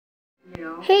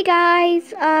Hey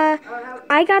guys,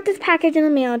 I got this package in the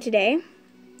mail today.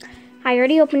 I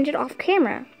already opened it off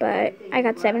camera, but I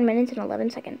got 7 minutes and 11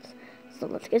 seconds. So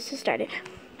let's get this started.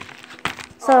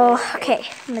 So, okay,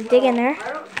 I'm gonna dig in there.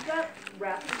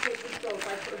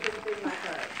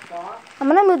 I'm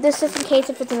gonna move this just in case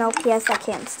if it's an LPS I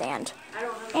can't stand.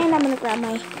 And I'm gonna grab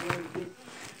my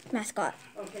mascot.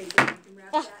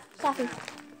 Coffee.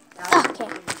 Okay.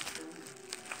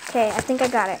 Okay, I think I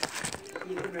got it.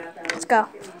 Let's go.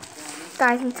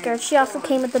 Guys, I'm scared. She also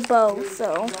came with the bow,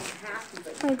 so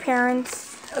my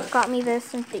parents got me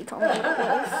this and they told me it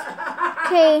was.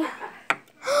 Okay.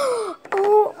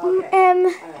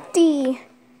 OMD.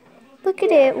 Look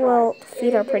at it. Well, the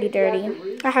feet are pretty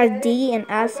dirty. I have D and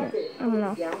S, and I don't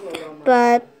know.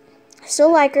 But I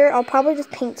still like her. I'll probably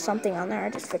just paint something on there or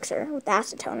just fix her with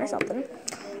acetone or something.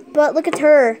 But look at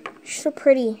her. She's so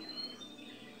pretty.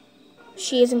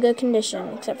 She is in good condition,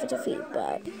 except for the feet,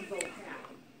 but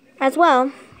as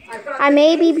well, I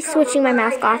may be switching my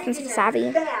mascot instead of Savvy.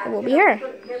 It will be her.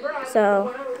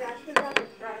 So,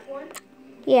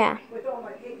 yeah.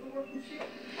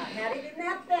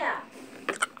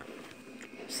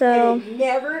 So,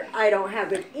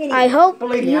 I hope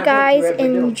you guys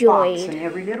enjoyed.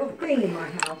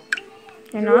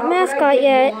 You're not a mascot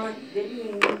yet.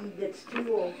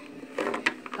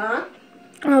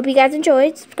 I hope you guys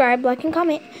enjoyed. Subscribe, like, and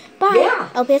comment. Bye.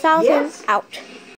 LPS Allison out.